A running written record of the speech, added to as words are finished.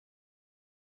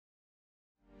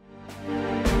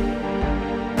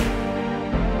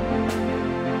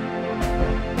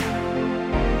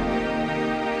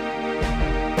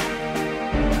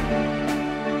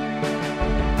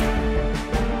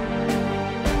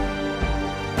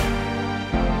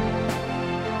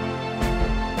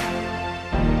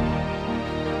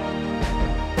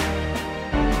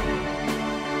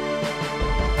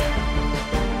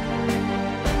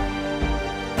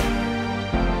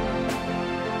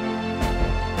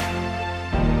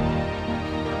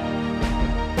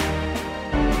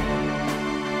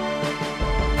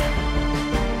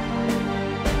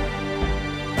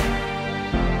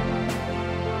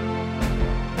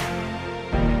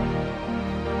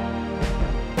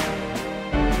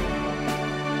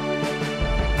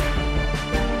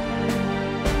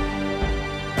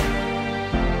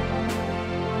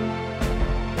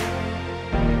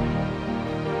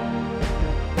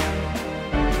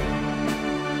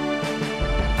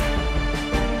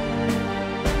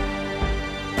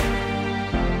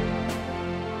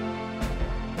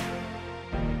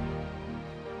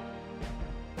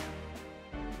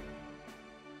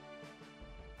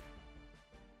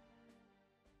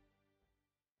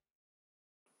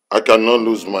I cannot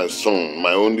lose my son,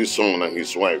 my only son and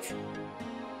his wife,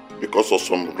 because of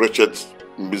some wretched,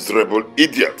 miserable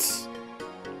idiots.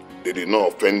 They did not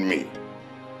offend me.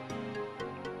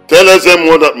 Tell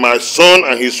SMO that my son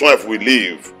and his wife will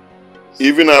live,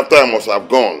 even after I must have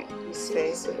gone.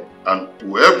 And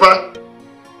whoever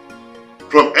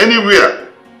from anywhere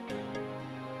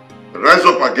rise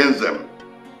up against them,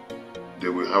 they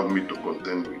will have me to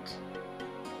contend with.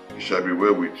 It shall be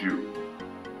well with you.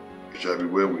 It shall be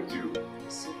well with you.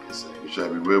 It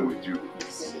shall be well with you.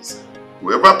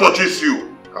 Whoever touches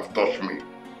you has touched me.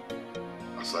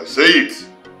 As I say it,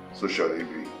 so shall it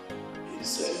be.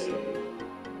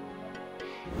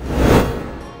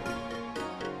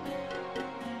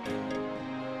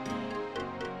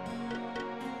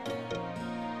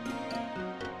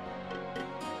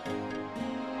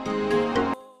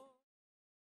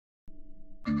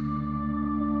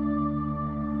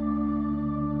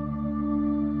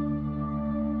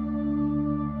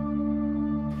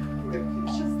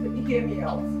 Hear me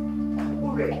out.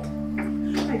 Ure,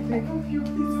 I beg of you,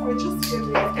 please, Ure, just hear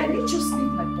me out. Can you just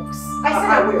leave my box? I said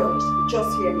I will.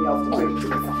 Just hear me out, Ure, please.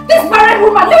 This married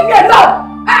woman, leave me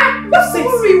alone! Ah! What's this?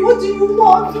 Ure, what do you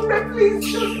want? Ure,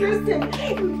 please, just listen.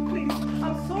 Please,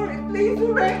 I'm sorry, please,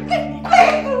 Ure. Please,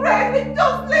 Ure,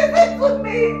 just listen to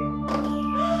me.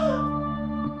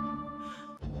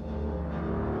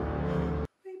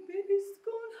 My baby's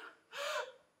gone.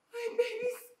 My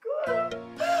baby's gone.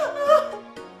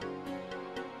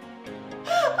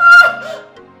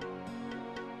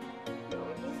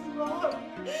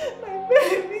 My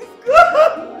baby's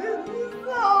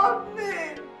gone.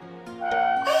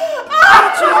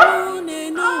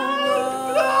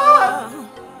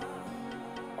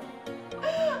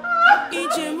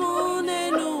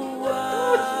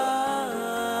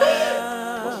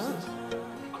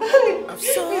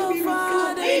 This is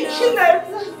happening. She left.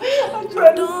 I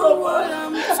tried to stop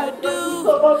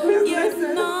her. Please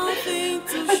listen.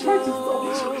 I tried to stop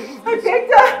her. I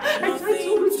begged her. I tried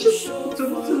to reach her to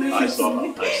listen. I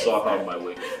saw her on my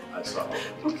way. I saw her.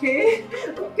 Okay.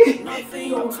 Okay. No,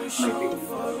 your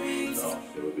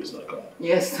baby's not gone.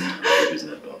 Yes. Your baby's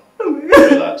not gone.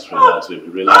 Relax, baby.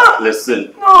 Relax.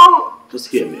 Listen. No. Just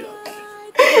hear me out.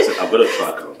 Listen, I've got a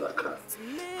tracker on that car.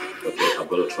 Okay, I've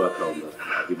got a tracker on that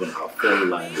car. Even her phone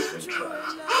line is being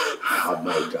tracked. I have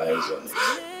my guys on it.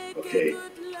 Okay.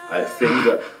 I think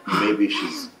that maybe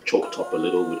she's choked up a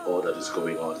little with all that is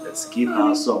going on. Let's give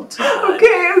her some time. Okay.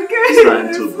 It's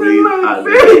time to breathe and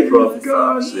let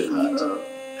promise, sweetheart.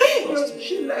 No,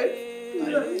 she left.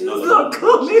 She's No, not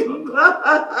coming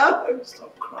back.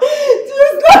 Stop crying.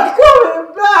 She's not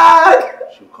coming back.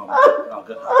 She'll come back. I'll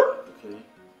get her back, okay?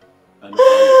 I know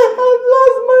I've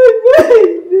lost my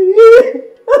baby.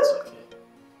 it's okay.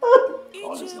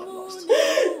 All is not lost.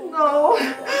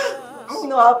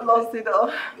 No, I've lost it all.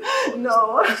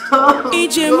 No.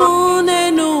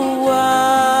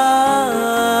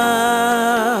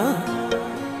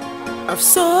 I've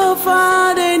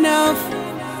suffered enough.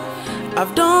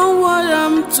 I've done what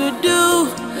I'm to do.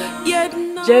 Yet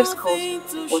Jeff's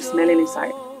house was smelling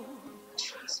inside.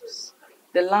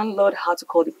 The landlord had to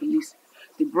call the police.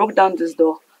 They broke down this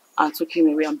door and took him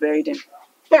away and buried him.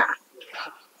 Yeah.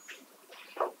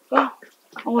 Well,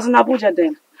 I was in Abuja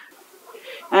then.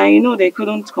 And you know they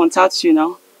couldn't contact you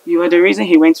now. You were the reason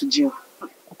he went to jail.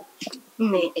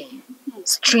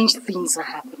 Strange things are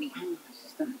happening.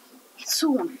 It's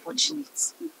so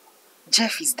unfortunate.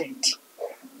 Jeff is dead.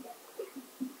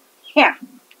 Yeah.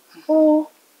 Oh.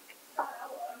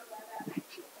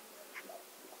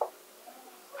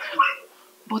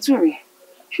 But Uri,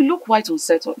 you look quite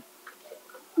unsettled.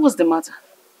 What's the matter?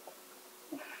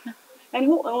 And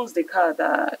who owns the car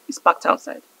that is parked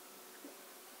outside?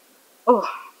 Oh,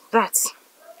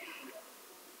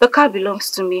 the car belongs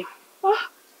to me. Oh.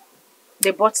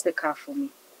 They bought the car for me.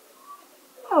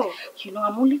 Oh. You know,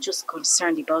 I'm only just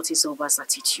concerned about his over's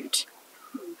attitude.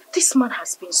 This man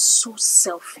has been so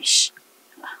selfish.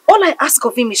 All I ask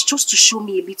of him is just to show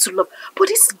me a little love. But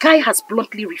this guy has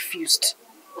bluntly refused.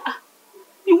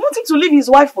 You want him to leave his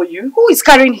wife for you? Who is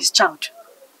carrying his child?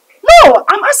 No,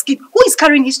 I'm asking, who is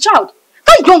carrying his child?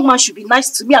 That young man should be nice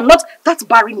to me and not that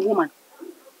barren woman.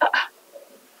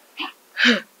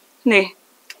 Nay,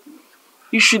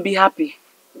 you should be happy.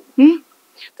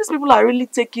 These people are really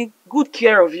taking good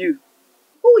care of you.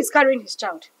 Who is carrying his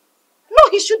child? No,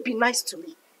 he should be nice to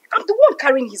me. I'm the one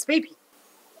carrying his baby.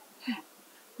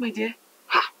 My dear,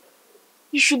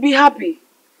 you should be happy.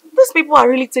 These people are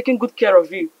really taking good care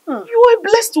of you. You are a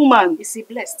blessed woman. Is he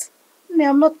blessed? No,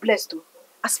 I'm not blessed though.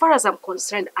 As far as I'm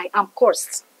concerned, I am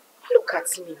cursed. Look at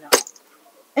me now.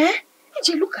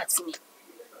 EJ, look at me.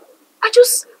 I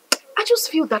I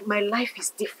just feel that my life is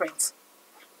different.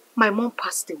 My mom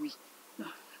passed away.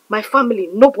 My family,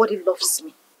 nobody loves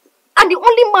me. And the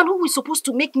only man who is supposed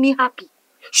to make me happy,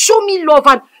 show me love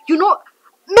and, you know,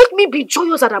 make me be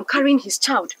joyous that I'm carrying his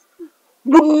child,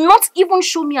 would not even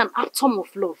show me an atom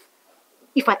of love.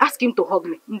 If I ask him to hug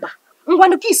me,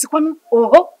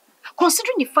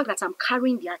 considering the fact that I'm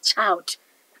carrying their child,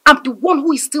 I'm the one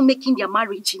who is still making their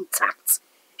marriage intact.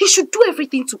 He should do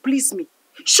everything to please me.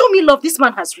 Show me love. This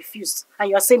man has refused. And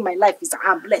you are saying my life is,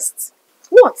 I'm blessed.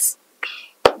 What?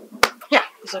 Yeah.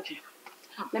 It's okay.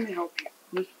 Let me help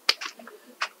you.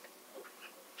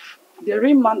 The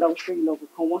real man that will show you love will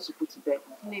come once you put to bed.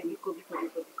 No, we go, I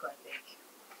beg.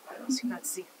 As you can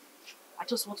see, I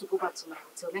just want to go back to my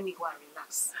hotel. Let me go and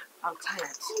relax. I'm tired.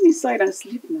 Come inside and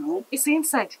sleep now. It's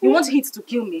inside. You want heat to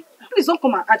kill me? Please don't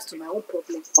come and add to my own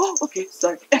problem. Oh, okay.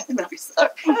 Sorry.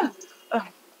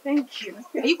 Thank you.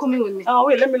 Are you coming with me? Oh,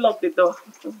 wait. Let me lock the door.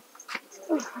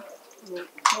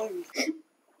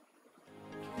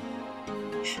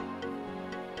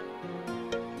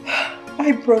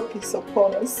 I brought this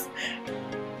upon us.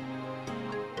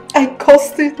 I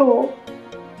caused it all.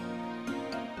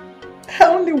 I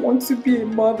only want to be a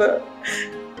mother.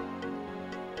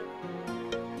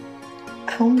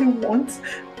 I only want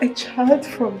a child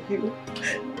from you,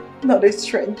 not a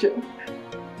stranger.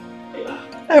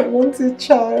 I want a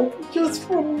child just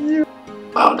from you.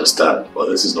 I understand, but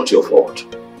this is not your fault.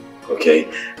 Okay?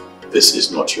 This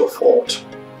is not your fault.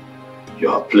 You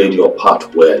have played your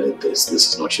part well in this.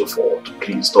 This is not your fault.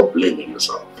 Please stop blaming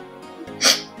yourself.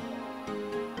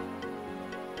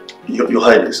 Your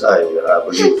Highness, I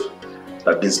believe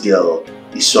that this girl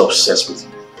is so obsessed with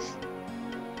you.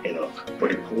 You know, but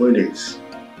the point is,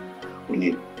 we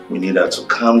need her to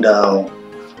calm down.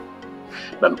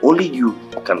 And only you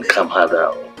can calm her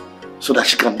down so that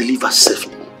she can deliver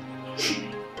safely.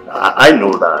 I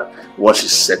know that once she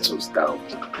settles down,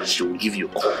 she will give you a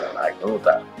call. I know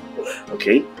that.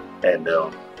 Okay? And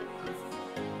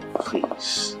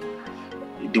please,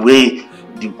 the way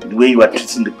you are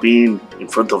treating the pain in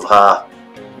front of her,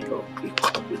 you know, you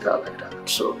caught up with her like that.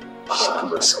 So she's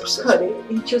obsessed. Honey,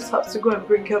 you just have to go and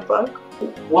bring her back.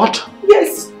 What?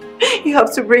 Yes, you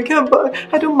have to bring her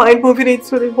back. I don't mind moving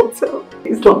into the hotel.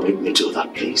 Please don't make me do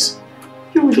that, please.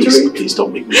 You will Please, do it. please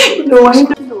don't make me do it. No, I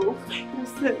don't know.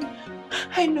 Listen,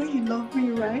 I know you love me,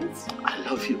 right? I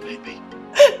love you, baby.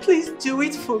 Please do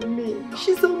it for me.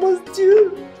 She's almost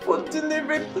due for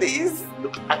delivery, please.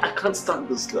 Look, I can't stand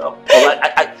this girl.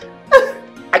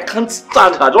 I can't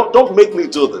stand her. Don't make me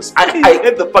do this. I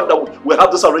hate the fact that we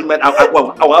have this arrangement. I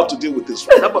will have to deal with this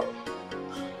right now. But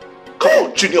come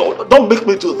on, Junior, don't make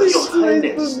me do this.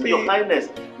 Your Highness,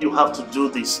 you have to do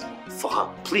this for her,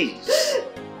 please.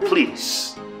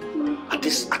 Please. At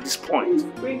this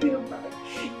point. Bring her back.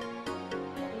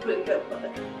 Bring her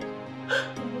back.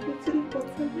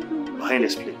 Your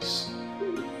Highness, please.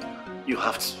 You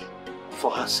have to,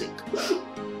 for her sake.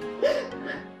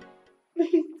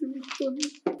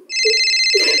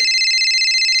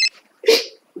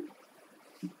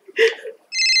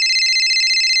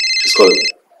 She's calling.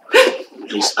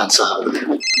 Please answer her.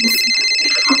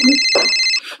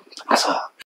 Answer her.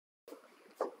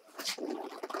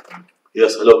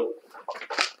 Yes, hello.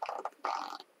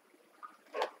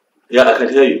 Yeah, I can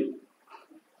hear you.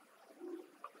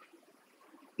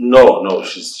 No,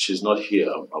 she's not here.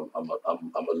 I'm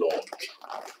alone.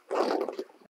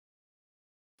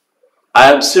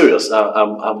 I am serious. I'm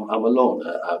alone.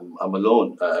 I'm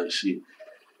alone. She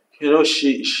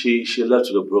left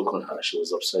with a broken heart. She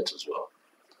was upset as well.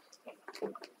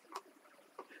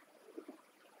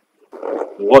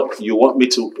 What, you want me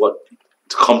to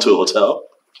come to a hotel?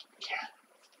 Yeah.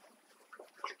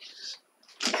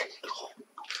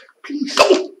 Please.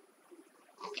 No.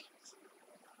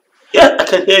 Yeah, I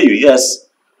can hear you. Yes.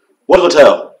 What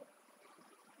hotel?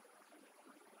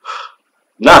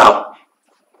 Now.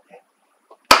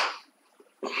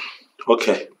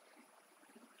 Okay.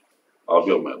 I'll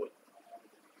be on my way.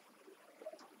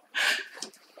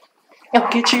 I'll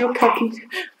get you your coffee.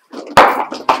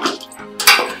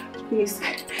 Please.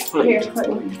 Here,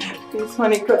 honey. Please,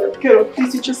 honey, get up.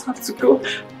 Please, you just have to go.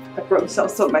 I promise I'll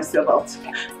sort myself out.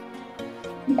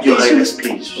 Your Highness,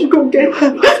 please. Go get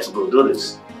her. You have to go do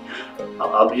this.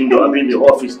 I'll be in the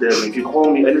office there. If you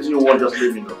call me, anything you want, just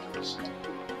let me know, please.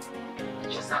 You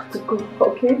just have to go,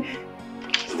 okay?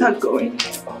 Start going.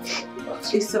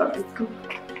 It's alright, go.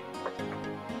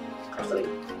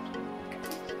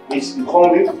 Please, you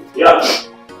call me? Yeah.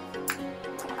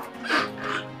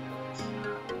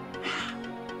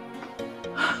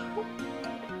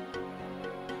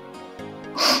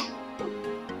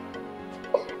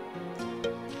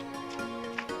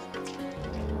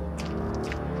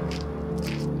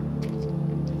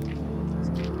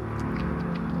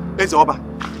 Ezoba.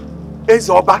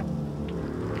 Ezoba.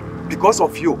 Because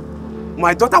of you,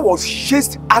 my daughter was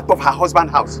chased out of her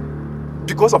husband's house.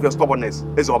 Because of your stubbornness,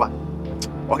 Ezoba.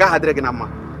 Oga hadreginama.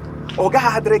 Oga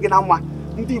hadreginama.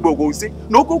 Ndi Igbo go say,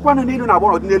 no go kwanu n'elu na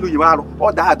aboro n'elu yiwaru.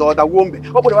 O da ada wombe.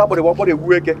 Obode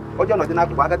wueke. Ojo no dị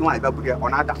n'akụkụ agadi nwaanyị babuge ọ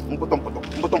na-ada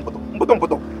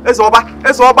mkpụtọ.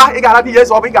 Ezoba, ị gara di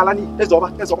Ezoba, ị gara ni Ezoba.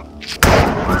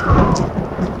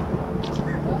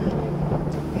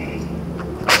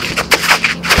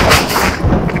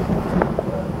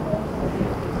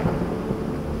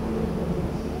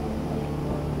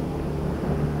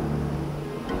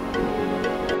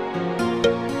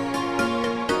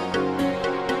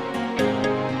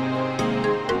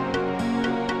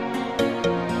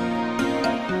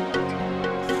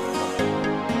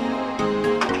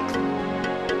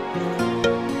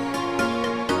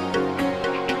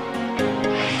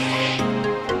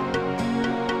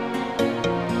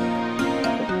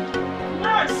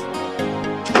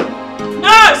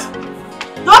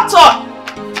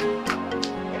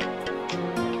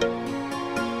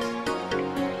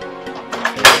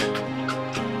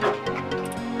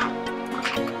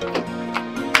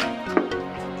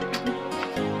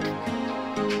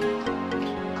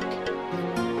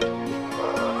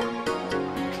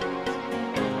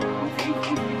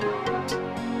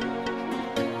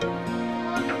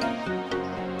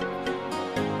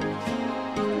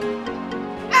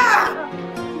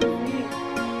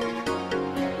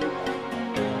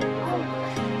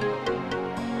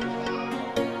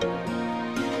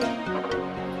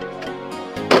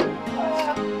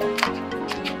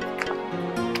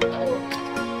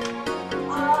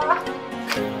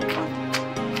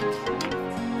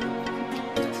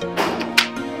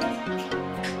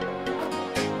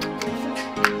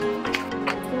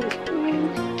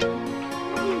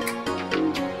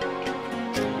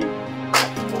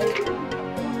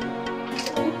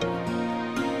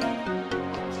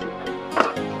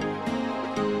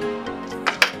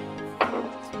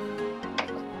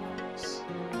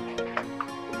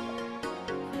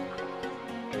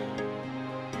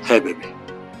 Hey, baby.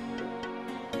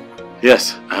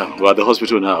 Yes, we're at the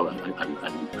hospital now,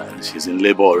 and she's in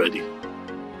labor already.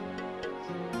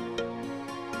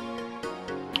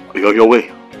 You're your way?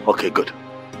 Okay, good.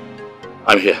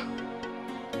 I'm here.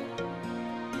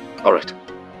 All right.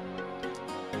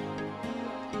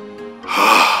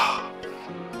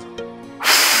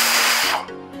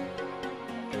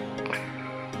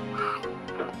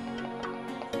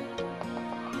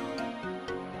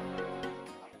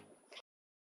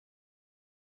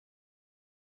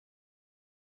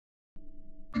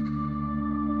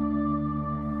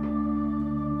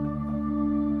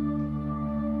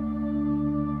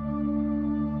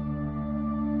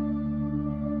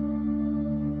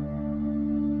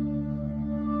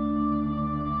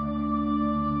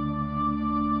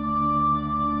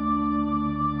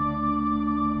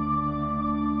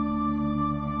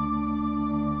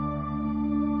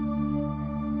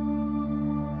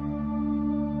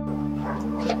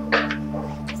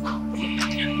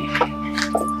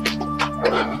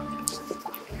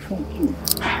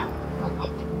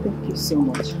 So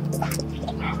much.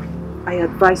 I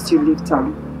advised you leave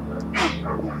town.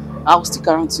 I'll stick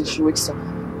around till she wakes up.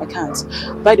 I can't.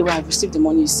 By the way, I've received the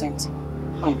money you sent.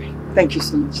 Alright. Thank you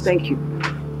so much. Thank you.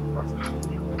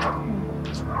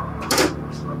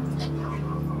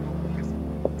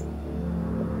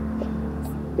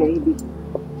 Baby.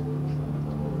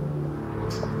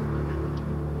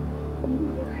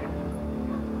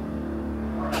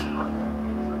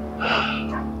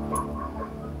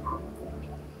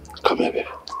 Come here, baby.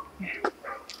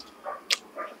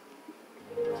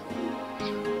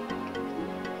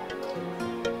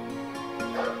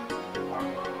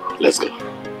 Let's go.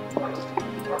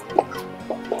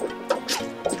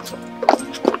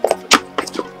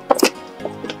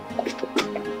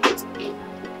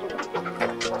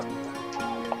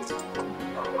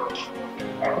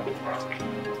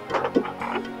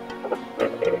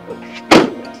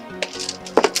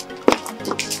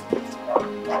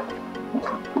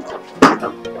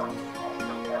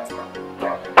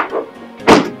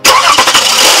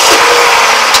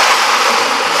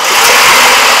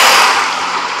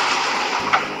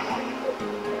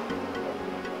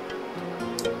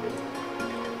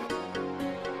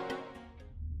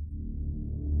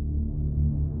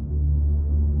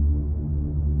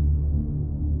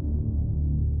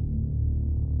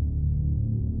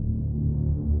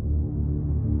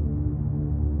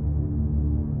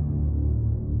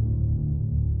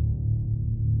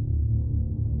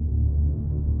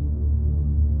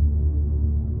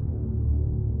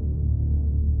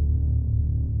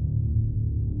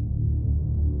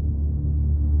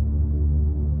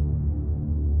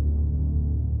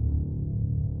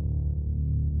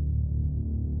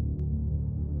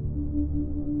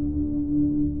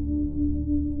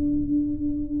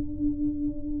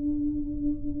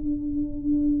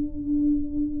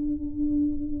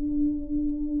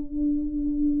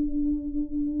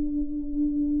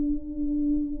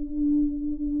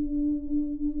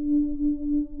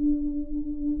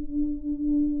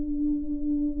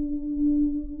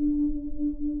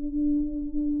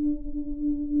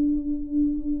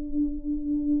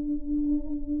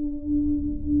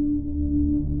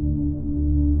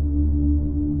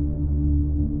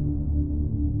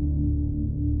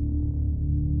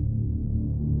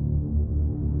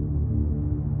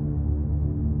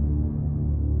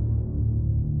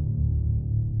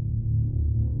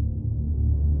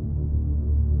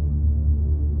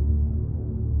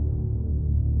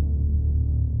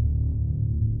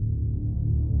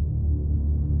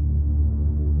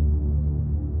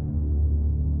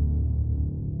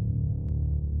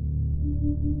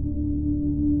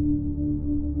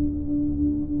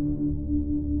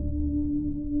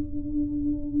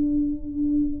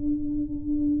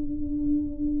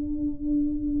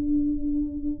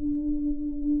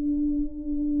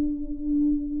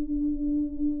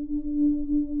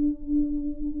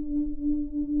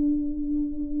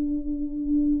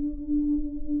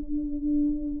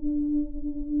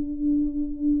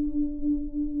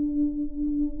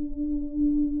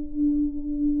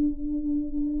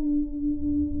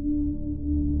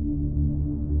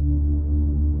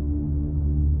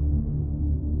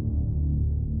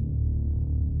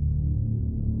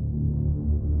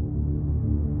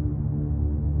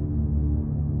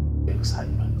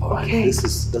 Okay.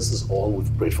 This is all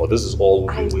we've prayed for. This is all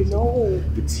we've been waiting. I know.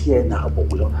 It's here now,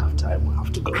 but we don't have time. We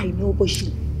have to go. I know, but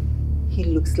he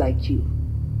looks like you.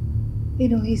 You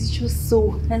know, he's just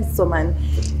so handsome and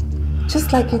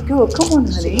just like a girl. Come on,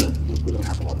 honey. We don't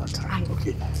have all that time.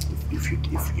 Okay. If you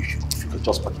could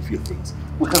just pack a few things,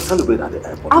 we can celebrate at the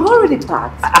airport. I've already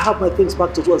packed. I have my things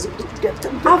packed as well. So get the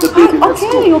baby.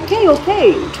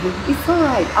 Okay. It's all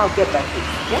right. I'll get back to you.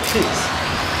 Yeah, please.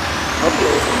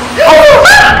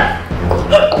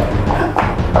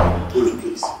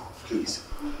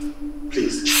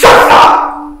 Please. Shut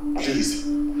up! Please.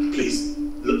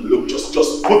 Look, just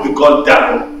put the gun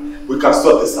down. We can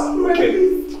sort this out, okay?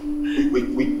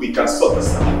 We can sort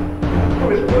this out.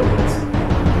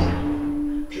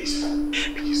 Please.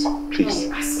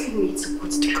 You're asking me to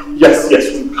put the gun down? Yes,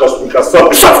 because we can sort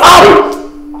this out. Shut up!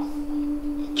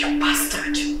 You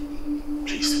bastard.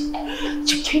 Please.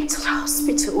 You came to the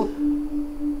hospital.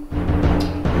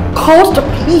 Called the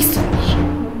police on me.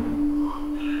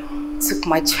 Took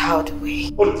my child away.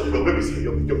 Hold on, your baby's here.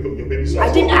 Your baby's here. I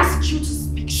didn't ask you to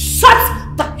speak. Shut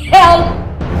the hell up!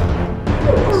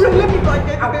 Let me go and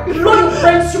get the baby. Blow your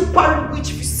brains, you barren witch,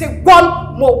 if you say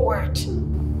one more word. Do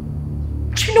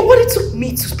you know what it took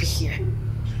me to be here?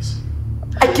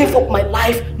 I gave up my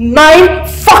life 9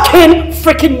 fucking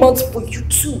freaking months for you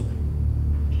too.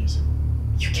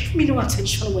 You gave me no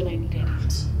attention when I needed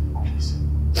it.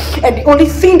 And the only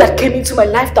thing that came into my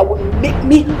life that would make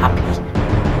me happy,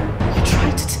 you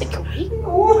tried to take away.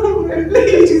 Oh,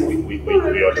 please. We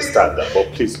understand that,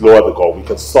 but please lower the gun. We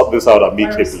can sort this out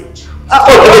amicably. If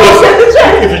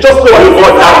you just lower the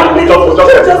gun now,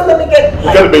 just let me get.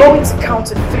 I'm going to count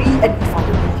to 3 and if I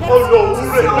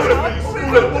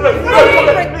don't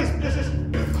get please.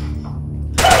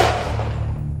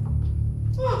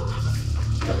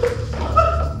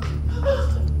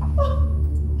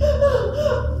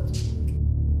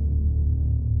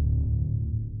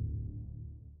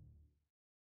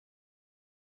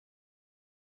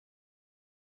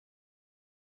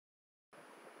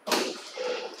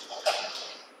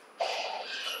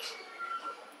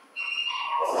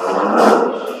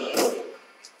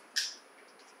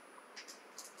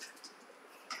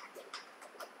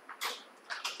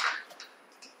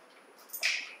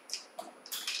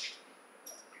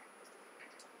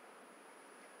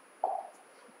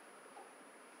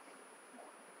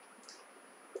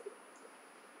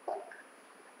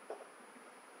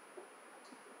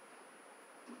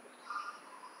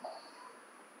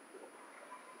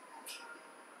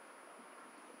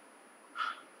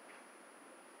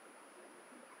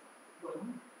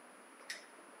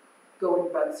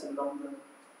 Going back to London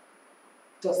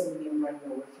doesn't mean running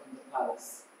away from the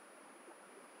palace.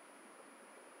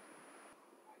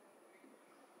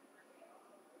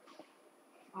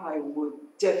 I would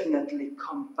definitely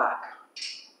come back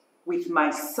with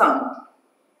my son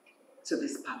to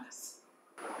this palace.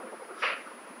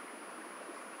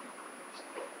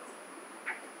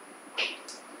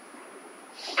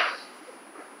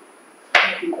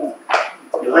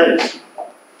 Your Highness,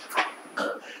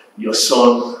 your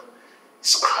son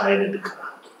is crying in the car.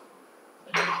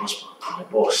 Because my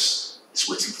boss is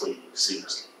waiting for you,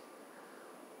 seriously.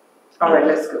 Alright,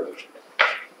 let's go.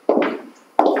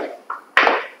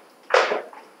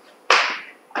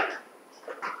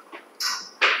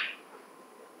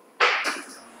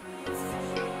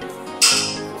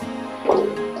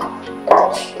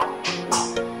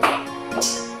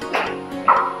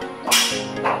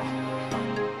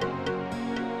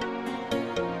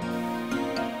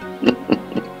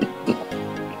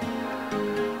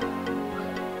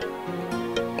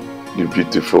 The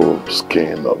beautiful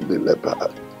skin of the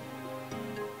leopard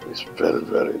is very,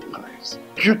 very nice.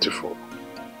 Beautiful,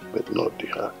 but not the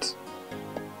heart.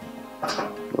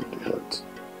 Not the heart.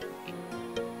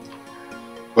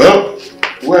 Well,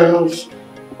 wealth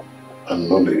and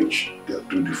knowledge, they are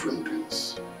two different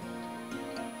things.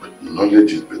 But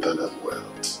knowledge is better than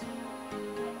wealth.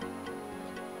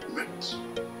 But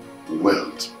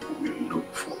wealth will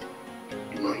look for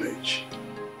knowledge.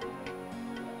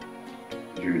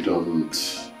 You don't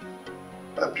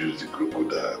abuse the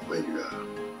crocodile when you are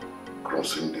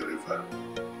crossing the river.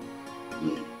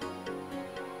 No.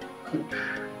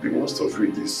 The worst of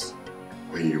it is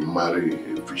when you marry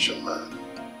a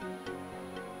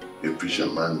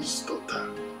fisherman's daughter.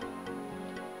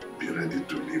 Be ready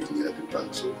to live near the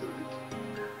banks of the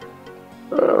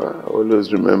river.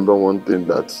 Always remember one thing,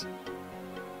 that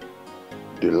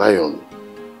the lion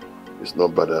is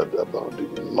not bothered about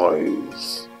the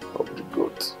noise of the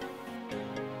goat.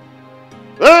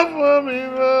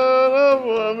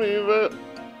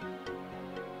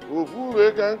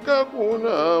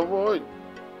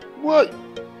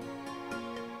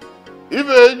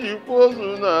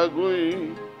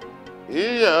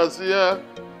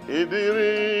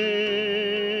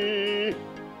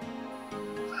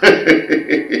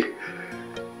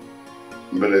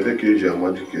 Mbelede keji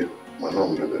amadike, mana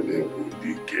mbelede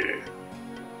udike.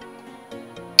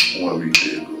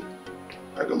 Mwamidego.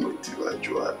 Agamotiva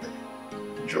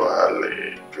Joale.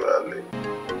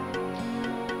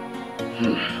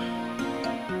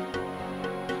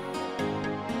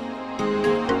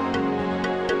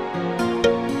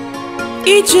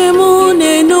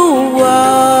 Ijemune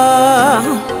nuwa,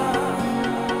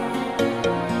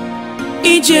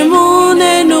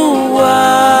 Ijemune nuwa.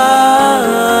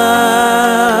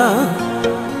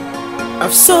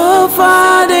 I've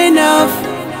suffered enough.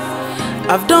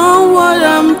 I've done what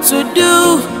I'm to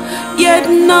do, yet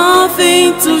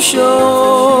nothing to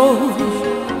show.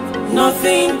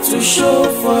 Nothing to show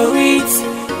for it.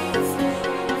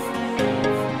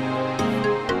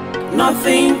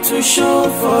 Nothing to show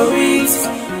for it.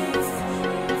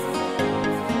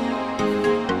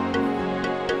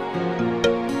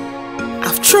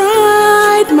 I've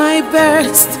tried my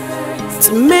best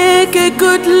to make a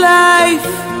good life.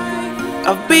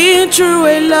 I've been through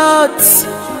a lot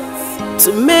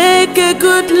to make a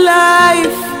good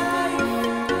life.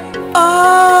 Oh,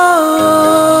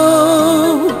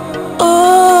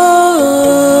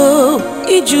 oh,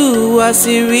 Iju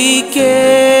asirike.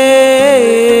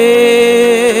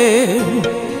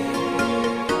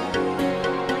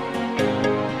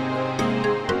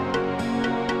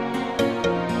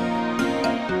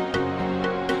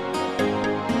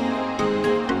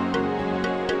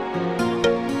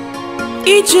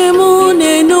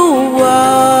 Ijemune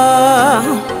nuwa,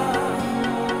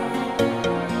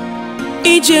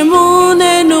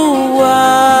 Ijemune nuwa.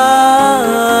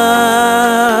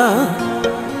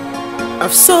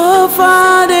 I've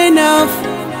suffered enough.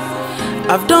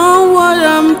 I've done what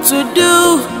I'm to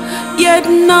do, yet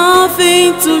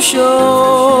nothing to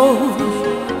show.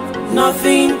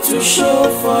 Nothing to show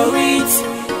for it.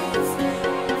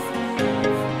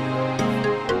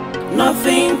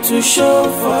 Nothing to show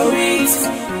for it.